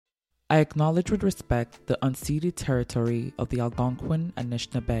I acknowledge with respect the unceded territory of the Algonquin and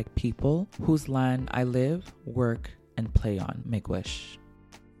Anishinaabe people whose land I live, work, and play on, Miigwech.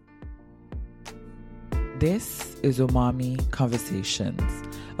 This is Umami Conversations,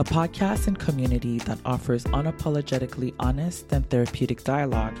 a podcast and community that offers unapologetically honest and therapeutic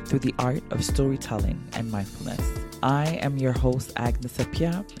dialogue through the art of storytelling and mindfulness. I am your host, Agnes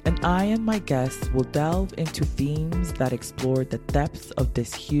Appiah, and I and my guests will delve into themes that explore the depths of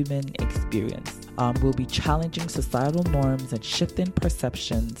this human experience. We'll be challenging societal norms and shifting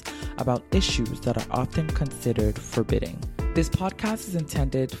perceptions about issues that are often considered forbidding. This podcast is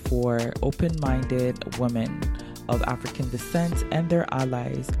intended for open-minded women of African descent and their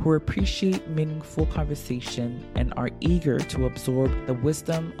allies who appreciate meaningful conversation and are eager to absorb the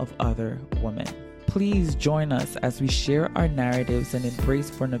wisdom of other women. Please join us as we share our narratives and embrace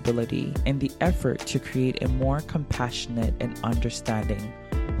vulnerability in the effort to create a more compassionate and understanding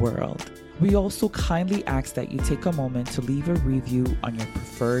world. We also kindly ask that you take a moment to leave a review on your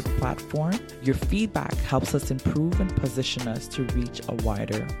preferred platform. Your feedback helps us improve and position us to reach a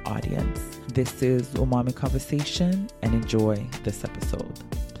wider audience. This is Umami Conversation, and enjoy this episode.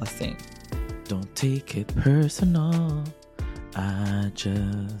 Blessing. Don't take it personal. I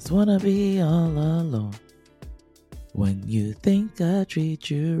just wanna be all alone. When you think I treat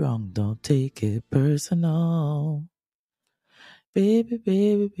you wrong, don't take it personal. Baby,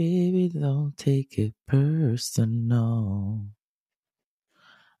 baby, baby, don't take it personal.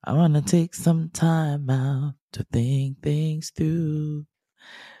 I wanna take some time out to think things through.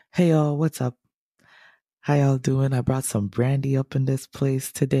 Hey y'all, what's up? How y'all doing? I brought some brandy up in this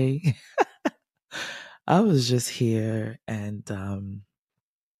place today. I was just here and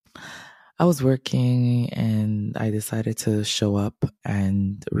I was working and I decided to show up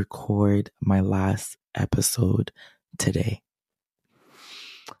and record my last episode today.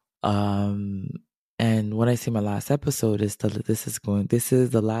 And when I say my last episode, this is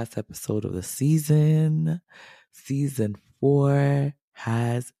the last episode of the season. Season 4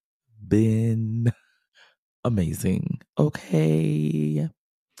 has been amazing. Okay.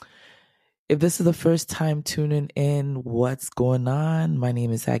 If this is the first time tuning in, what's going on? My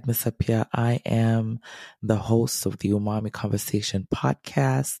name is Agnes Appiah. I am the host of the Umami Conversation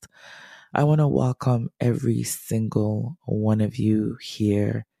podcast. I want to welcome every single one of you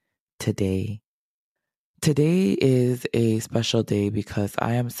here today. Today is a special day because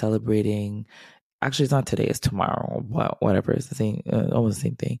I am celebrating. Actually, it's not today; it's tomorrow. But whatever, it's the same, almost the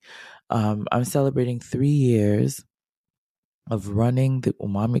same thing. I'm celebrating 3 years of running the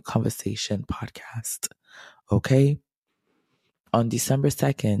Umami Conversation podcast. Okay, on December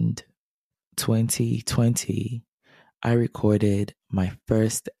 2nd, 2020, I recorded my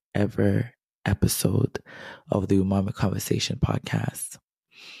first ever episode of the Umami Conversation podcast.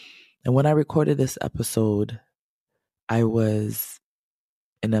 And when I recorded this episode, I was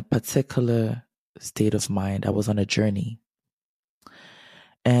in a particular state of mind. I was on a journey.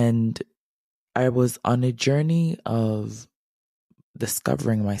 And I was on a journey of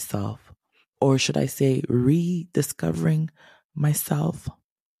discovering myself, or should I say rediscovering myself.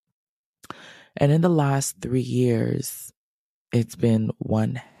 And in the last 3 years, it's been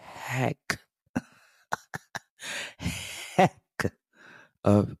one heck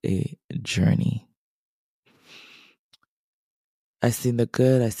of a journey. I've seen the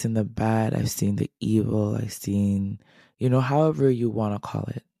good, I've seen the bad, I've seen the evil, I've seen, however you want to call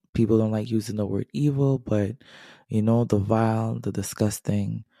it. People don't like using the word evil, but, the vile, the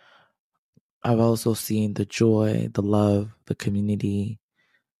disgusting. I've also seen the joy, the love, the community,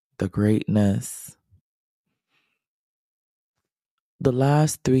 the greatness. The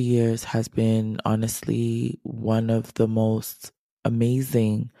last 3 years has been honestly one of the most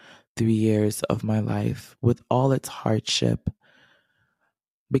amazing 3 years of my life, with all its hardship,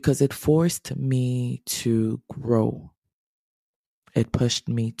 because it forced me to grow. It pushed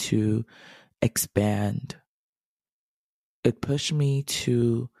me to expand. It pushed me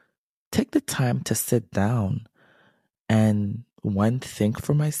to take the time to sit down and, one, think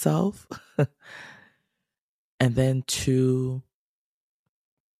for myself, and then to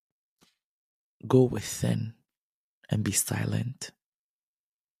go within and be silent.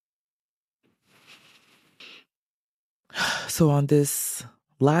 So on this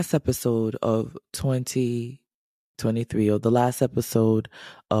last episode of 2023, or the last episode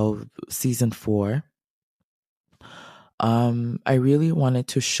of season 4, I really wanted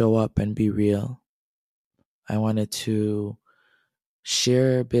to show up and be real. I wanted to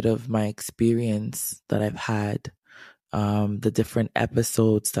share a bit of my experience that I've had, the different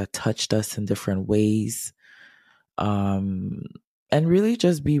episodes that touched us in different ways. and really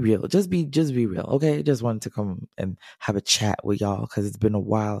just be real. Just be real. Okay. Just wanted to come and have a chat with y'all because it's been a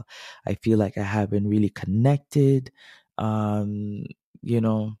while. I feel like I haven't really connected. Um, you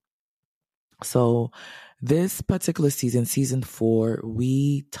know, so this particular season 4,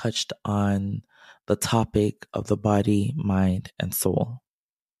 we touched on the topic of the body, mind, and soul.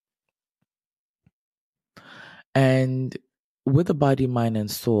 And with the body, mind, and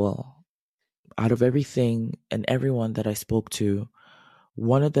soul, out of everything and everyone that I spoke to,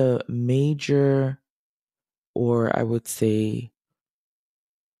 one of the major, or I would say,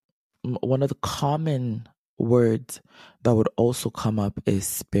 one of the common words that would also come up is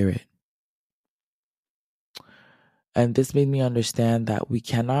spirit. And this made me understand that we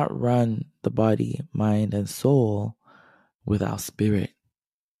cannot run the body, mind, and soul without spirit.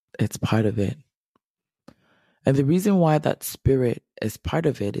 It's part of it. And the reason why that spirit is part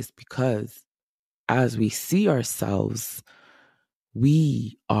of it is because as we see ourselves,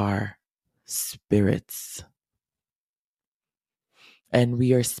 we are spirits. And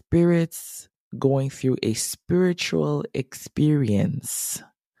we are spirits going through a spiritual experience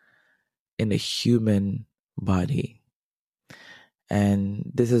in a human body. And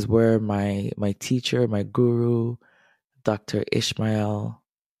this is where my teacher, my guru, Dr. Ishmael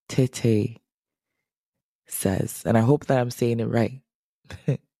Tete says, and I hope that I'm saying it right.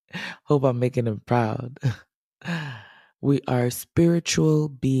 Hope I'm making him proud. We are spiritual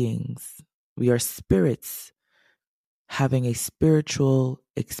beings. We are spirits having a spiritual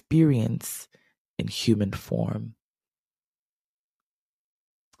experience in human form.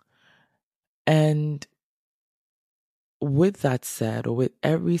 And with that said, or with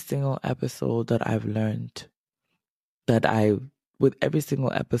every single episode that I've learned, with every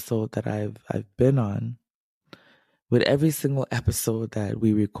single episode that I've been on, with every single episode that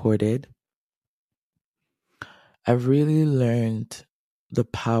we recorded, I've really learned the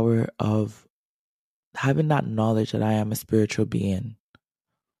power of having that knowledge that I am a spiritual being.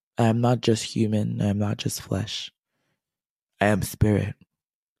 I am not just human. I am not just flesh. I am spirit.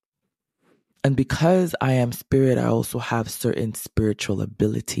 And because I am spirit, I also have certain spiritual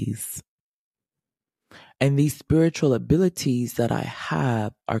abilities. And these spiritual abilities that I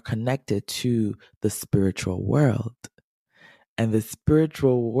have are connected to the spiritual world. And the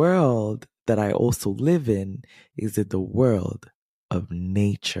spiritual world that I also live in is in the world of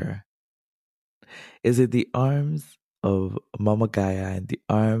nature. Is in the arms of Mama Gaia and the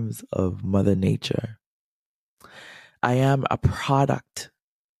arms of Mother Nature. I am a product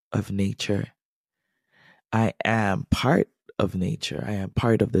of nature. I am part of nature. I am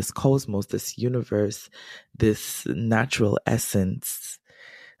part of this cosmos, this universe, this natural essence.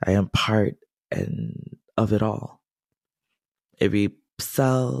 I am part of it all. Every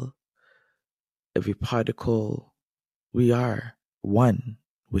cell, every particle, we are one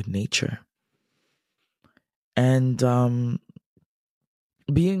with nature. And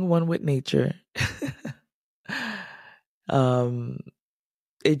being one with nature,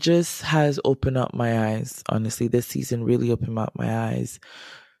 it just has opened up my eyes. Honestly, this season really opened up my eyes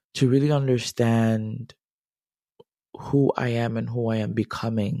to really understand who I am and who I am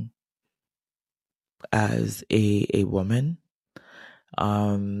becoming as a woman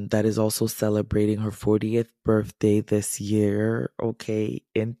that is also celebrating her 40th birthday this year. Okay,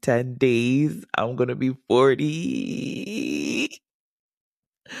 in 10 days, I'm going to be 40.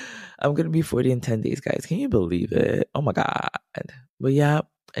 I'm going to be 40 in 10 days, guys. Can you believe it? Oh my God. But yeah,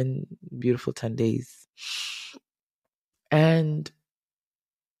 in beautiful 10 days. And,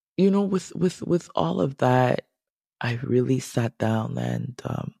 you know, with all of that, I really sat down and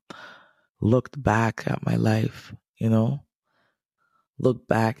looked back at my life, looked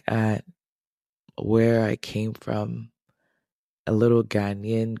back at where I came from, a little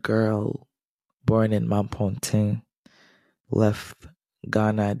Ghanaian girl born in Mamponting, left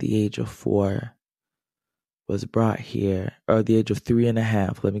Ghana at the age of 4, was brought here, or the age of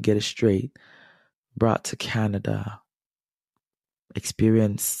 3.5, let me get it straight, brought to Canada,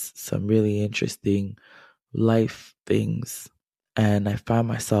 experienced some really interesting life things, and I found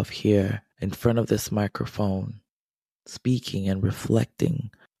myself here in front of this microphone, speaking and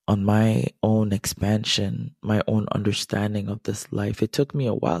reflecting on my own expansion, my own understanding of this life. It took me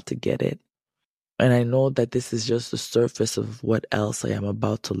a while to get it. And I know that this is just the surface of what else I am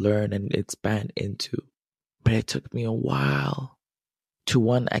about to learn and expand into. But it took me a while to,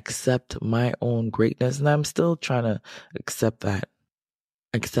 one, accept my own greatness. And I'm still trying to accept that.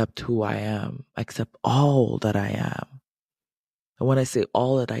 Accept who I am. Accept all that I am. And when I say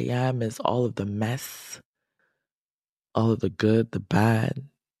all that I am is all of the mess, all of the good, the bad,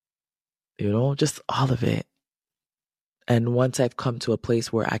 just all of it. And once I've come to a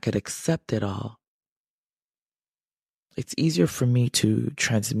place where I could accept it all, it's easier for me to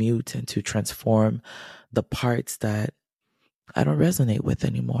transmute and to transform the parts that I don't resonate with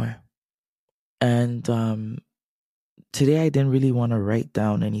anymore. And today I didn't really want to write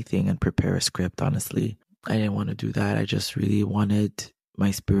down anything and prepare a script, honestly. I didn't want to do that. I just really wanted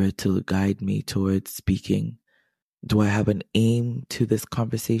my spirit to guide me towards speaking. Do I have an aim to this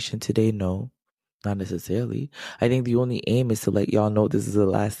conversation today? No, not necessarily. I think the only aim is to let y'all know this is the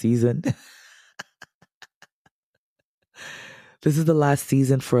last season. This is the last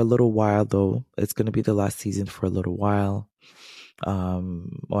season for a little while, though. It's going to be the last season for a little while.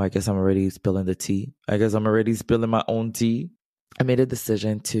 Well, I guess I'm already spilling the tea. I guess I'm already spilling my own tea. I made a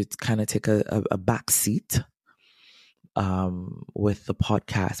decision to kind of take a back seat with the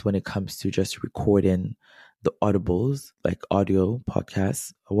podcast when it comes to just recording the audibles, like audio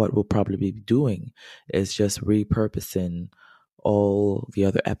podcasts. What we'll probably be doing is just repurposing all the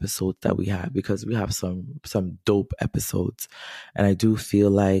other episodes that we have, because we have some dope episodes, and I do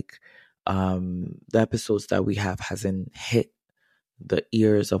feel like the episodes that we have hasn't hit the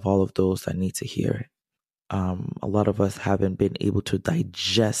ears of all of those that need to hear it. A lot of us haven't been able to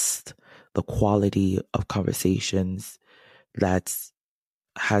digest the quality of conversations that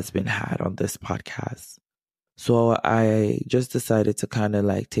has been had on this podcast. So I just decided to kind of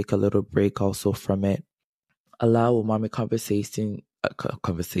like take a little break also from it, allow umami conversation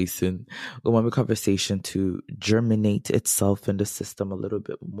to germinate itself in the system a little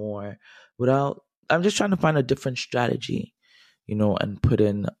bit more I'm just trying to find a different strategy, and put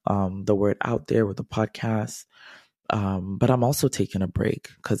in the word out there with the podcast. But I'm also taking a break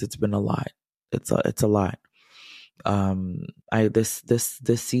because it's been a lot. It's a lot.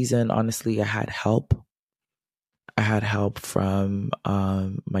 This season, honestly, I had help. I had help from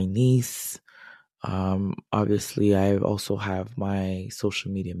my niece. Obviously, I also have my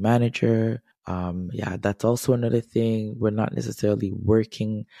social media manager. That's also another thing. We're not necessarily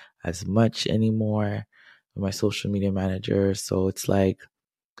working as much anymore with my social media manager. So it's like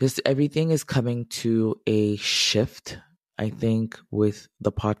everything is coming to a shift, I think, with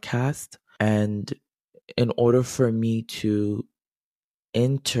the podcast. And in order for me to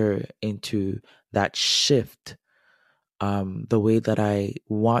enter into that shift, the way that I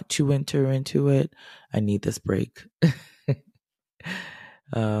want to enter into it, I need this break.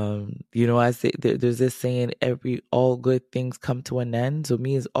 I say there's this saying, all good things come to an end. So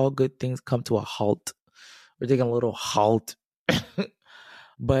me is all good things come to a halt. We're taking a little halt.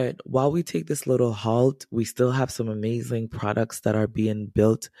 But while we take this little halt, we still have some amazing products that are being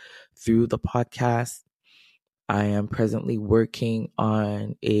built through the podcast. I am presently working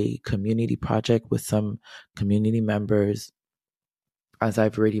on a community project with some community members. As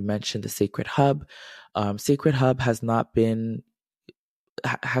I've already mentioned, the Sacred Hub. Sacred Hub hasn't been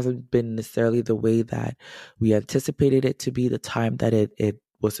necessarily the way that we anticipated it to be, the time that it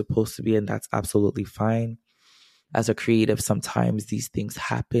was supposed to be, and that's absolutely fine. As a creative, sometimes these things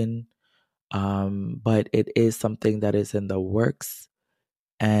happen, but it is something that is in the works.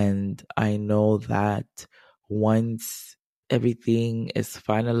 And I know that once everything is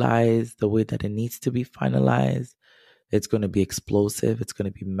finalized the way that it needs to be finalized, it's going to be explosive. It's going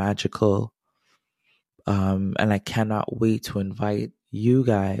to be magical. And I cannot wait to invite you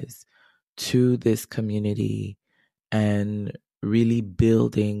guys to this community and really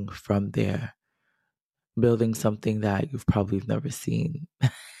building from there. Building something that you've probably never seen.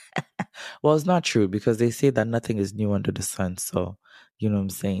 Well, it's not true, because they say that nothing is new under the sun. So, you know what I'm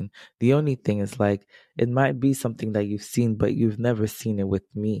saying? The only thing is, like, it might be something that you've seen, but you've never seen it with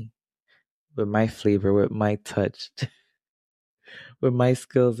me, with my flavor, with my touch, with my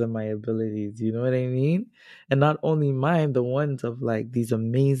skills and my abilities. You know what I mean? And not only mine, the ones of like these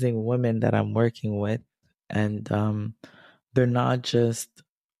amazing women that I'm working with. And they're not just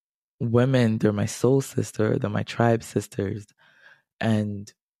women, they're my soul sister, they're my tribe sisters.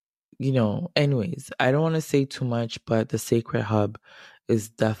 And anyways, I don't want to say too much, but the Sacred Hub is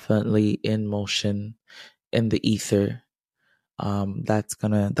definitely in motion, in the ether. That's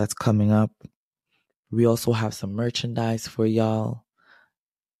coming up. We also have some merchandise for y'all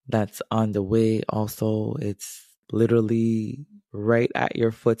that's on the way. Also, it's literally right at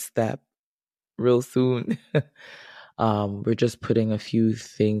your footstep real soon. We're just putting a few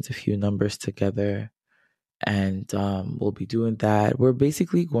numbers together, and we'll be doing that. We're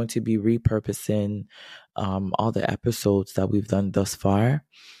basically going to be repurposing all the episodes that we've done thus far,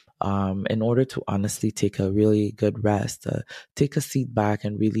 in order to honestly take a really good rest, take a seat back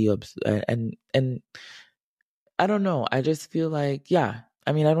and really and I don't know. I just feel like,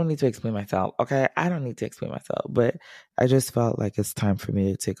 I mean, I don't need to explain myself. Okay. I don't need to explain myself, but I just felt like it's time for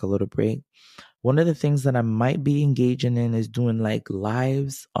me to take a little break. One of the things that I might be engaging in is doing like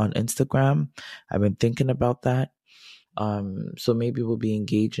lives on Instagram. I've been thinking about that. So maybe we'll be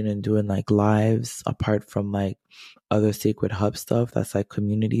engaging in doing like lives apart from like other Sacred Hub stuff that's like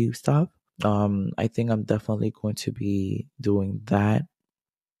community stuff. I think I'm definitely going to be doing that.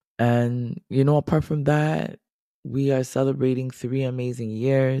 And, apart from that, we are celebrating 3 amazing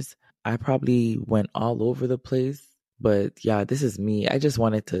years. I probably went all over the place, but yeah, this is me. I just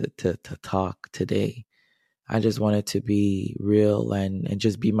wanted to talk today. I just wanted to be real and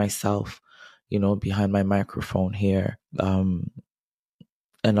just be myself, behind my microphone here. And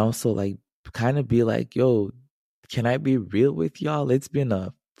also like kind of be like, yo, can I be real with y'all? It's been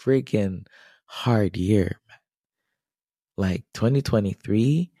a freaking hard year. Like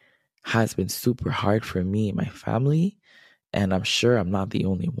 2023 has been super hard for me and my family. And I'm sure I'm not the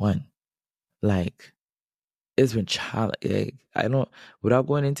only one. Like, it's been challenging. Without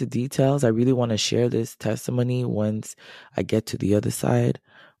going into details, I really want to share this testimony once I get to the other side.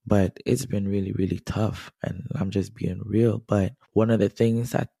 But it's been really, really tough. And I'm just being real. But one of the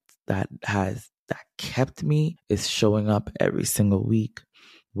things that kept me is showing up every single week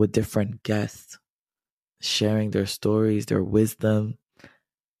with different guests, sharing their stories, their wisdom,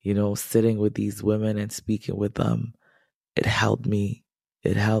 sitting with these women and speaking with them. It held me.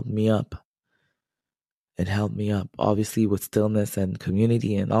 It held me up. It held me up, obviously, with stillness and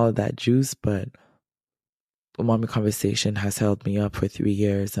community and all of that juice. But Mommy Conversation has held me up for 3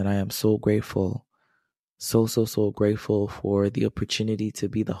 years. And I am so grateful. So, so, so grateful for the opportunity to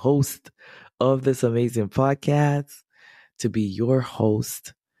be the host of this amazing podcast, to be your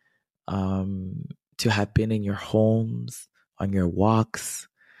host, to have been in your homes, on your walks,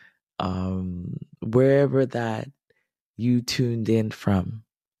 wherever that you tuned in from.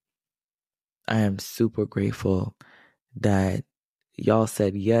 I am super grateful that y'all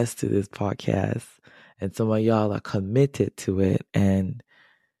said yes to this podcast, and some of y'all are committed to it. And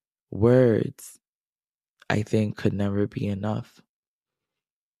words, I think, could never be enough.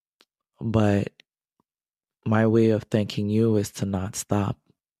 But my way of thanking you is to not stop,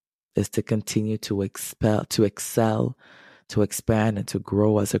 is to continue to excel, to expand, and to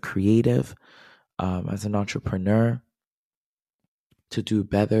grow as a creative, as an entrepreneur, to do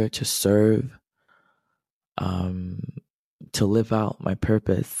better, to serve, to live out my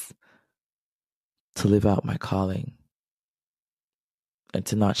purpose, to live out my calling, and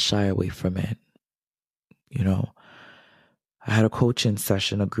to not shy away from it. I had a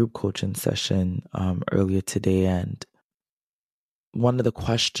group coaching session earlier today, and one of the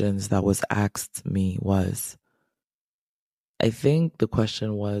questions that was asked me was, I think the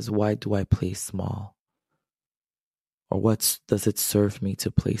question was, why do I play small? Or what does it serve me to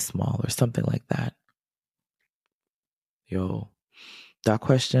play small? Or something like that. That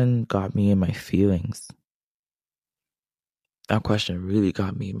question got me in my feelings. That question really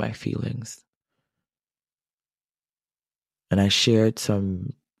got me in my feelings. And I shared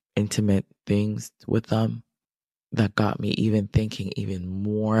some intimate things with them that got me even thinking even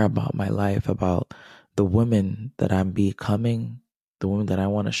more about my life, about the woman that I'm becoming, the woman that I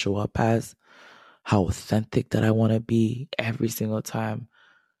want to show up as, how authentic that I want to be every single time.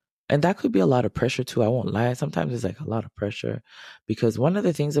 And that could be a lot of pressure too. I won't lie. Sometimes it's like a lot of pressure, because one of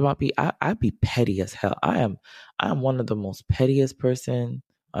the things about me, I be petty as hell. I'm one of the most pettiest person.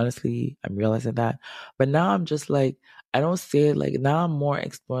 Honestly, I'm realizing that. But now I'm just like, I don't say it like, now I'm more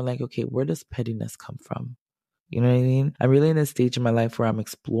exploring like, okay, where does pettiness come from? You know what I mean? I'm really in a stage in my life where I'm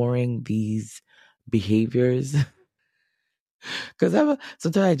exploring these behaviors. Because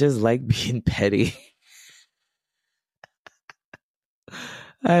sometimes I just like being petty.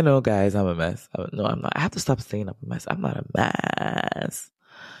 I know, guys, I'm a mess. No, I'm not. I have to stop saying I'm a mess. I'm not a mess.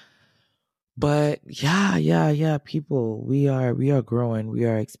 But yeah, people, we are growing, we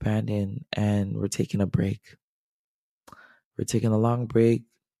are expanding, and we're taking a break. We're taking a long break.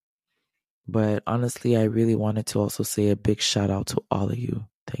 But honestly, I really wanted to also say a big shout out to all of you.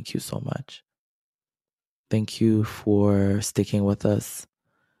 Thank you so much. Thank you for sticking with us.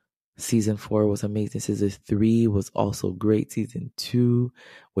 Season 4 was amazing. Season 3 was also great. Season 2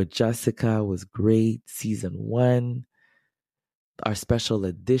 with Jessica was great. Season 1, our special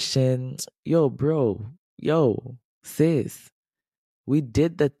edition. Yo, bro. Yo, sis. We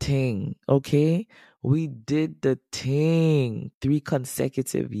did the thing, okay? We did the thing. 3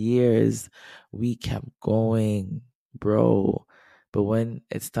 consecutive years. We kept going, bro. But when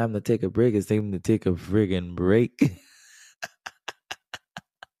it's time to take a break, it's time to take a friggin' break.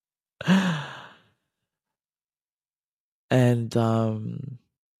 And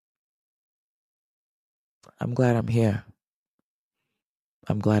I'm glad I'm here.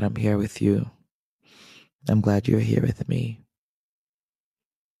 I'm glad I'm here with you. I'm glad you're here with me.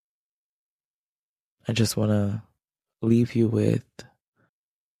 I just want to leave you with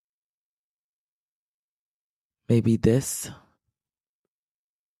maybe the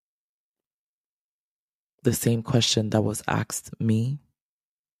same question that was asked me.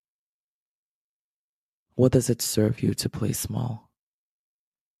 What does it serve you to play small?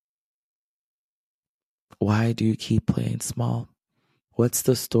 Why do you keep playing small? What's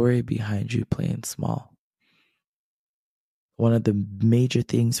the story behind you playing small? One of the major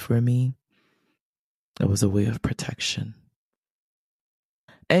things for me, it was a way of protection.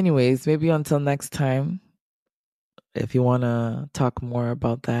 Anyways, maybe until next time, if you want to talk more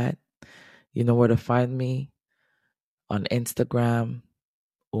about that, you know where to find me on Instagram,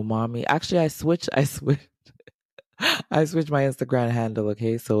 Umami. Actually, I switched I switched my Instagram handle,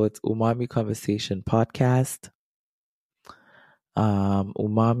 okay? So it's Umami Conversation Podcast.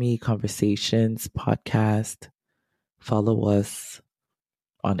 Umami Conversations Podcast. Follow us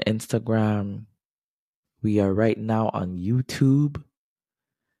on Instagram. We are right now on YouTube.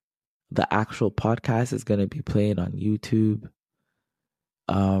 The actual podcast is going to be playing on YouTube.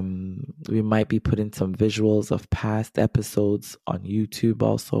 We might be putting some visuals of past episodes on YouTube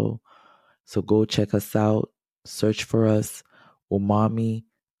also. So go check us out. Search for us, Umami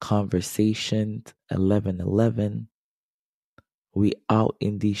Conversations 1111. We out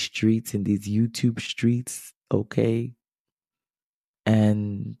in these streets, in these YouTube streets, okay?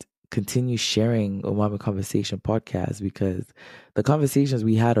 And continue sharing Umami Conversation podcast, because the conversations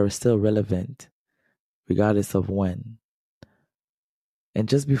we had are still relevant, regardless of when. And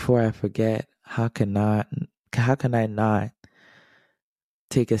just before I forget, how can I not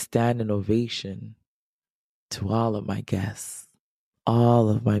take a standing ovation to all of my guests, all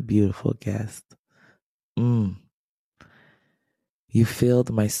of my beautiful guests. You filled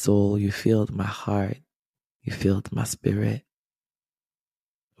my soul, you filled my heart, you filled my spirit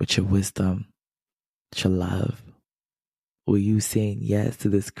with your wisdom, with your love. Were you saying yes to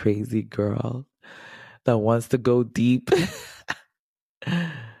this crazy girl that wants to go deep?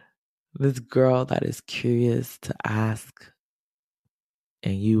 This girl that is curious to ask,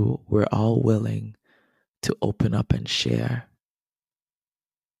 and you were all willing to open up and share.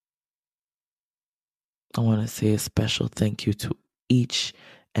 I want to say a special thank you to each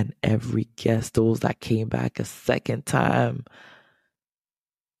and every guest, those that came back a second time.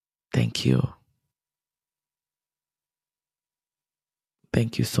 Thank you.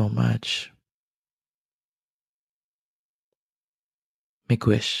 Thank you so much. Make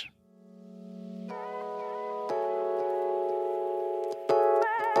wish.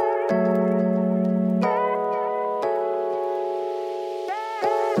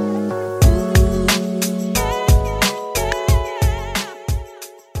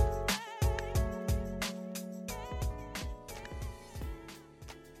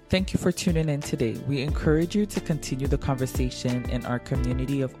 Thank you for tuning in today. We encourage you to continue the conversation in our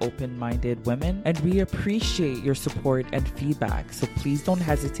community of open-minded women, and we appreciate your support and feedback. So please don't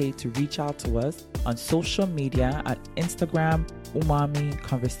hesitate to reach out to us on social media at Instagram, Umami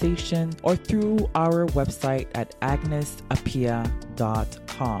Conversation, or through our website at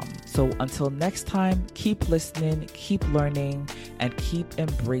agnesappiah.com. So until next time, keep listening, keep learning, and keep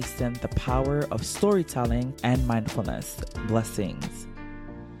embracing the power of storytelling and mindfulness. Blessings.